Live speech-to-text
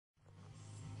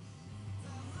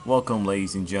Welcome,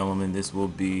 ladies and gentlemen. This will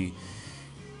be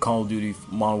Call of Duty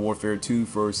Modern Warfare 2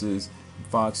 versus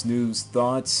Fox News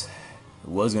Thoughts. It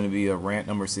was going to be a rant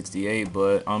number 68,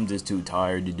 but I'm just too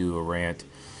tired to do a rant.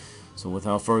 So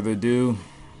without further ado,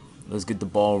 let's get the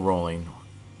ball rolling.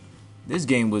 This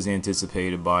game was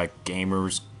anticipated by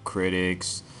gamers,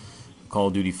 critics, Call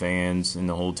of Duty fans, and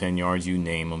the whole 10 yards, you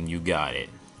name them, you got it.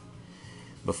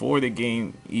 Before the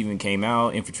game even came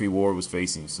out, Infantry Ward was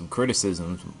facing some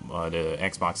criticisms by the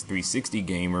Xbox 360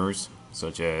 gamers,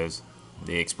 such as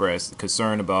they expressed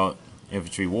concern about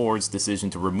Infantry Ward's decision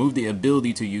to remove the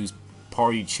ability to use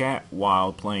party chat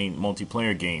while playing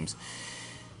multiplayer games.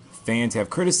 Fans have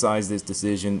criticized this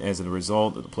decision as a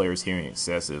result of the players hearing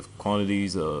excessive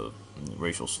quantities of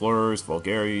racial slurs,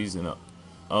 vulgarities, and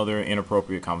other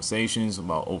inappropriate conversations.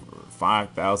 About over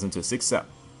 5,000 to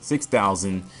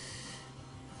 6,000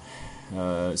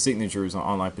 signatures on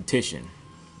online petition.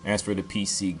 As for the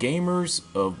PC gamers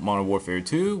of Modern Warfare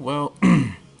 2, well,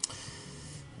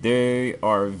 they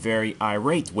are very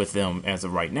irate with them as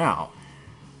of right now.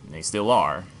 They still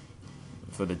are.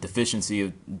 For the deficiency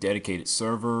of dedicated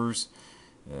servers,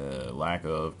 lack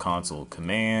of console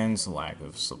commands, lack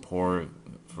of support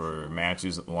for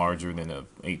matches larger than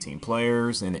 18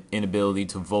 players, and the inability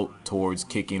to vote towards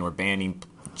kicking or banning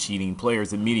cheating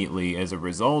players immediately. As a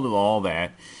result of all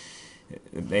that,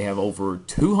 they have over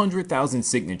 200,000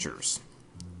 signatures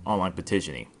online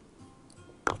petitioning.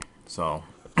 So,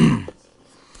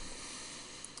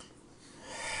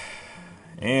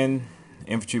 and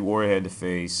Infantry Warrior had to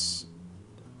face,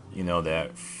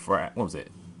 that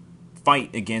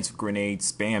fight against grenade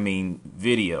spamming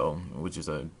video, which is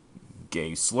a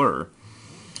gay slur,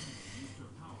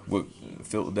 with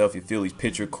Philadelphia Phillies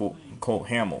pitcher Colt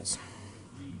Hamels,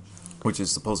 which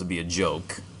is supposed to be a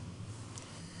joke.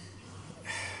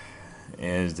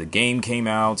 As the game came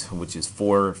out, which is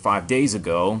 4 or 5 days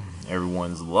ago,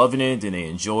 everyone's loving it and they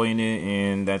enjoying it,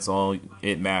 and that's all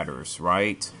it matters,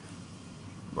 right?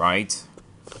 Right?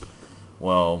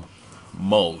 Well,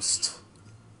 most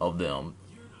of them.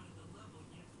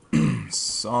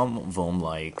 Some of them,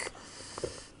 like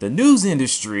the news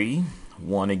industry,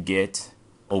 want to get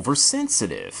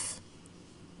oversensitive,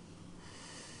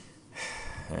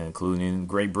 including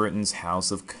Great Britain's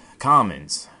House of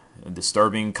Commons.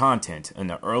 Disturbing content in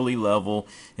the early level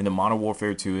in the Modern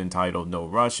Warfare 2 entitled No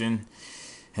Russian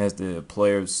has the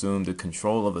player assumed the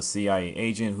control of a CIA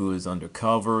agent who is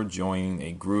undercover, joining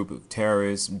a group of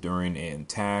terrorists during an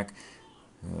attack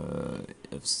of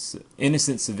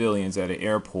innocent civilians at an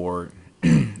airport.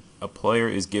 A player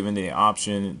is given the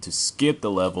option to skip the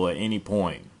level at any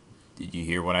point. Did you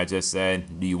hear what I just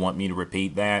said? Do you want me to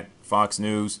repeat that, Fox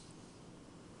News?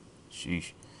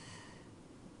 Sheesh.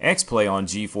 X-Play on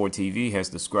G4 TV has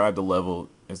described the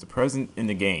level as the present in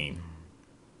the game,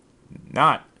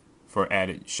 not for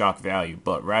added shock value,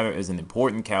 but rather as an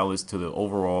important catalyst to the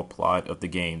overall plot of the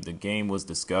game. The game was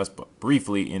discussed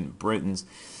briefly in Britain's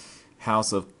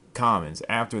House of Commons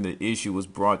after the issue was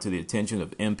brought to the attention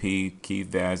of MP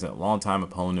Keith Vaz, a longtime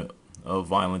opponent of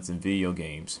violence in video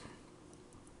games.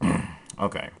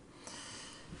 Okay.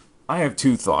 I have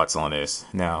two thoughts on this.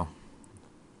 Now,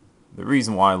 the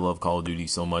reason why I love Call of Duty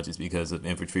so much is because of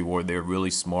Infantry Ward. They're really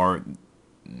smart,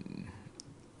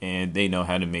 and they know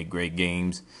how to make great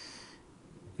games.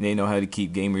 They know how to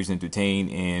keep gamers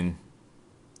entertained, and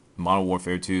Modern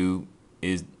Warfare 2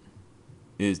 is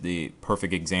the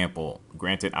perfect example.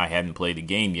 Granted, I hadn't played the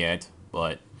game yet,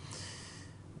 but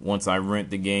once I rent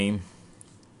the game,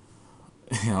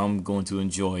 I'm going to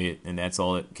enjoy it, and that's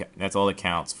all that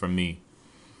counts for me.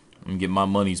 I'm gonna get my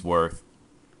money's worth.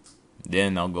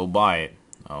 Then I'll go buy it.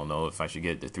 I don't know if I should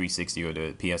get the 360 or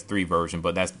the PS3 version,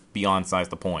 but that's beyond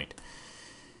the point.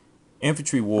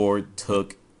 Infantry Ward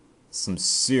took some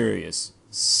serious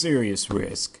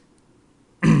risk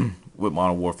with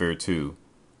Modern Warfare 2.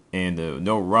 And the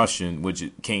No Russian,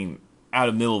 which came out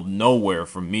of the middle of nowhere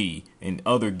for me and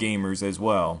other gamers as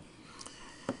well.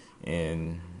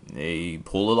 And they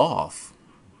pull it off.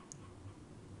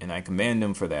 And I commend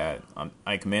them for that.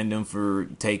 I commend them for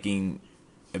taking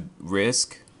a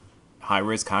risk, high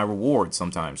reward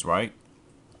sometimes, right?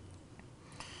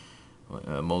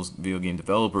 Most video game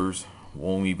developers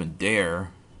won't even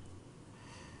dare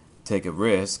take a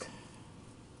risk.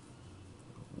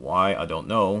 Why? I don't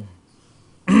know.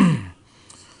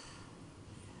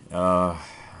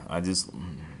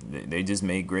 They just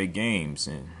made great games,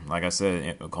 and like I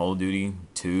said, Call of Duty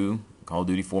 2, Call of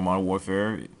Duty 4 Modern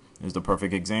Warfare is the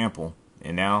perfect example.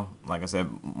 And now, like I said,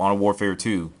 Modern Warfare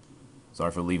 2. Sorry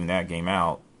for leaving that game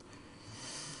out.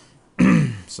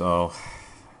 So,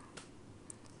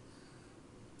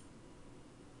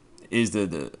 is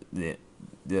the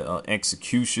the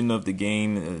execution of the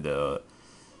game, the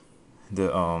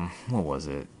what was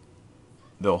it?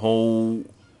 The whole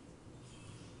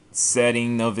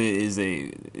setting of it is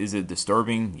it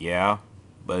disturbing? Yeah,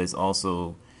 but it's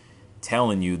also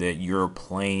telling you that you're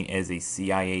playing as a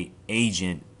CIA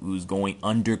agent who's going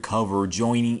undercover,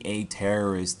 joining a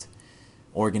terrorist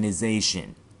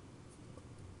organization.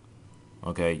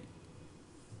 Okay.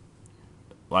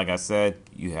 Like I said,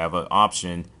 you have an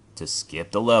option to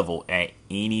skip the level at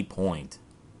any point.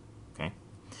 Okay.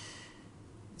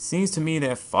 It seems to me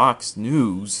that Fox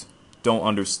News don't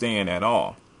understand at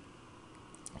all.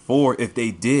 For if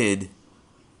they did,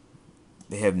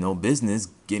 they have no business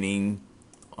getting,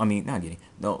 not getting,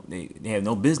 no, they have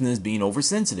no business being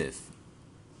oversensitive.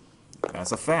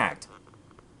 That's a fact,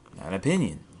 not an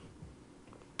opinion.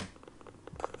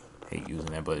 I hate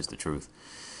using that, but it's the truth.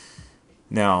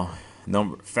 Now,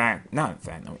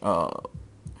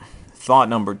 thought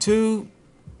number 2,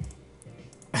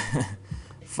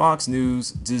 Fox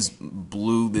News just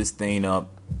blew this thing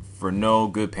up for no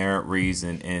good apparent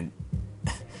reason, and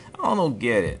I don't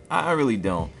get it. I really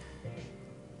don't.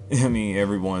 I mean,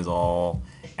 everyone's all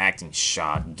acting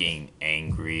shocked, getting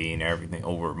angry, and everything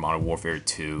over Modern Warfare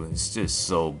 2. It's just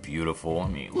so beautiful. I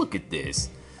mean, look at this.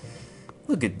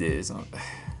 Look at this.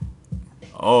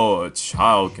 Oh, a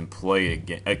child can play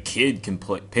a kid can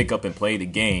pick up and play the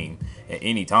game at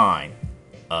any time.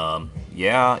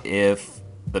 Yeah, if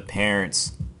the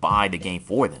parents buy the game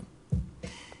for them.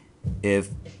 If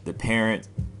the parent,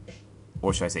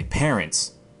 or should I say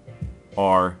parents,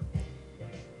 are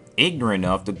ignorant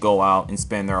enough to go out and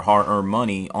spend their hard-earned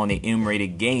money on an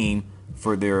M-rated game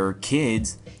for their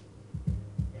kids,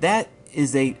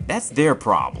 that's their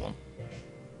problem.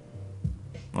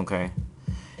 Okay?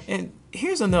 And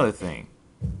here's another thing.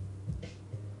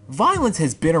 Violence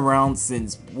has been around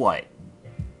since what?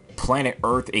 Planet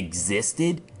Earth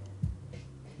existed?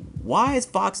 Why is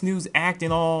Fox News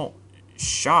acting all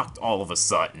shocked all of a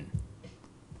sudden?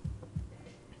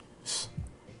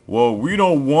 Well, we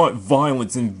don't want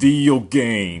violence in video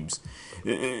games.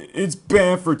 It's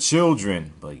bad for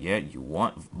children. But yet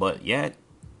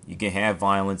you can have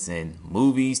violence in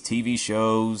movies, TV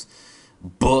shows,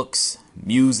 books,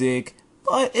 music.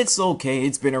 But it's okay.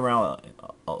 It's been around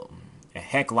a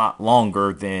heck lot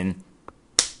longer than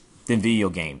video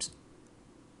games.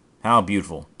 How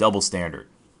beautiful. Double standard.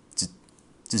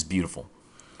 Just beautiful.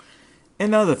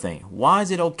 Another thing. Why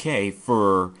is it okay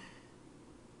for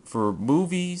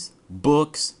movies,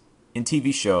 books, and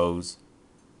TV shows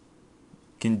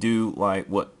can do like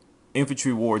what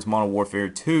Infantry Wars Modern Warfare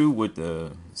 2 with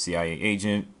the CIA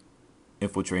agent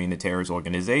infiltrating the terrorist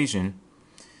organization?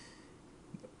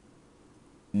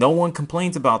 No one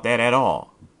complains about that at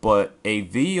all. But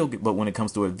when it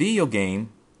comes to a video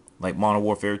game like Modern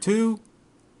Warfare 2,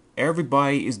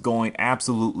 everybody is going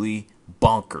absolutely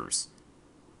bonkers.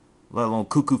 Let alone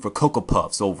cuckoo for Cocoa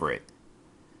Puffs over it.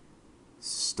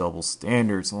 Double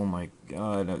standards. Oh my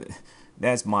god.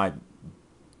 That's my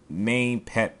main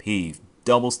pet peeve.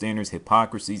 Double standards,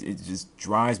 hypocrisies. It just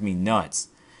drives me nuts.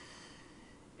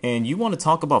 And you want to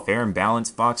talk about fair and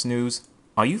balanced, Fox News?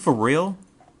 Are you for real?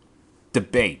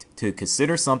 Debate. To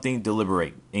consider something,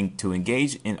 deliberate. To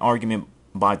engage in argument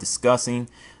by discussing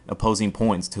opposing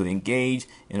points. To engage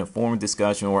in a form of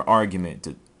discussion or argument.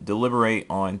 To deliberate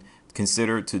on,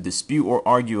 consider, to dispute or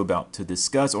argue about. To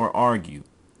discuss or argue.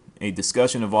 A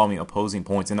discussion involving opposing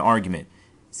points in an argument.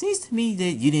 Seems to me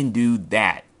that you didn't do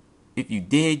that. If you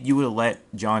did, you would have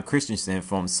let John Christensen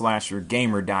from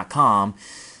slashergamer.com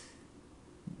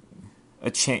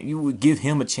a chance. You would give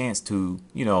him a chance to,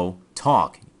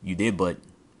 talk. You did, but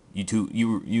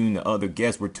you and the other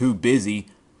guests were too busy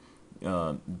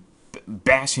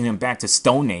bashing him back to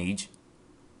Stone Age.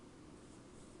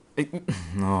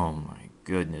 Oh my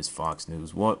goodness, Fox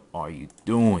News, what are you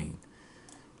doing?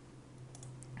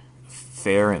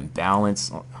 Fair and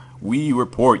balanced. We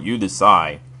report, you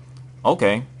decide.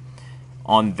 Okay.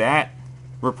 On that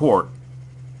report,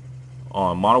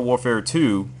 on Modern Warfare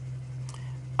 2,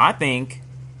 I think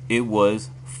it was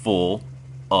full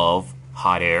of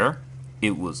hot air.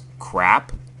 It was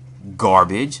crap,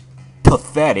 garbage,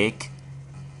 pathetic,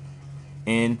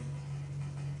 and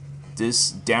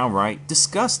just downright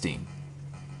disgusting.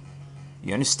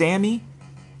 You understand me?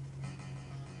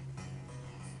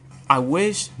 I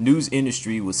wish news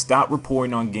industry would stop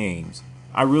reporting on games.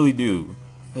 I really do.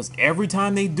 Because every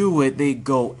time they do it, they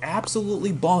go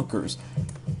absolutely bonkers.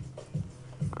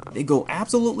 They go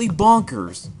absolutely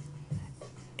bonkers.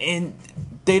 And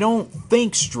they don't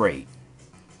think straight.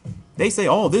 They say,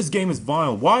 oh, this game is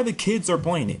violent. Why the kids are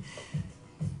playing it?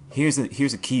 Here's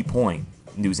a key point.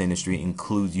 News industry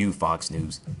includes you, Fox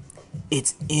News.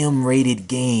 It's M-rated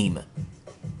game.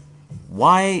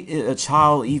 Why is a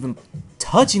child even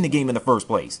touching the game in the first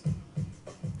place?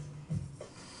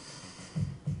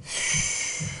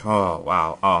 Oh,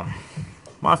 wow.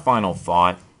 My final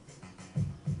thought,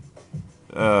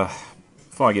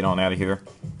 before I get on out of here.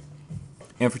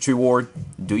 Infantry Ward,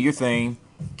 do your thing.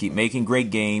 Keep making great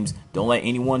games. Don't let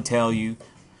anyone tell you.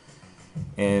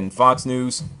 And Fox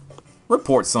News,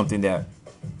 report something that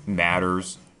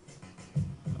matters.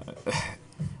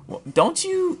 Well, don't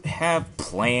you have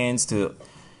plans to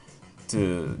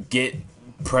get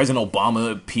President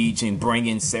Obama impeached and bring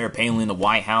in Sarah Palin in the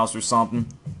White House or something?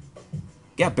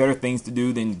 Got better things to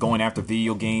do than going after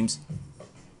video games?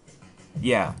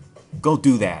 Yeah, go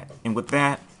do that. And with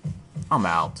that, I'm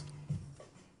out.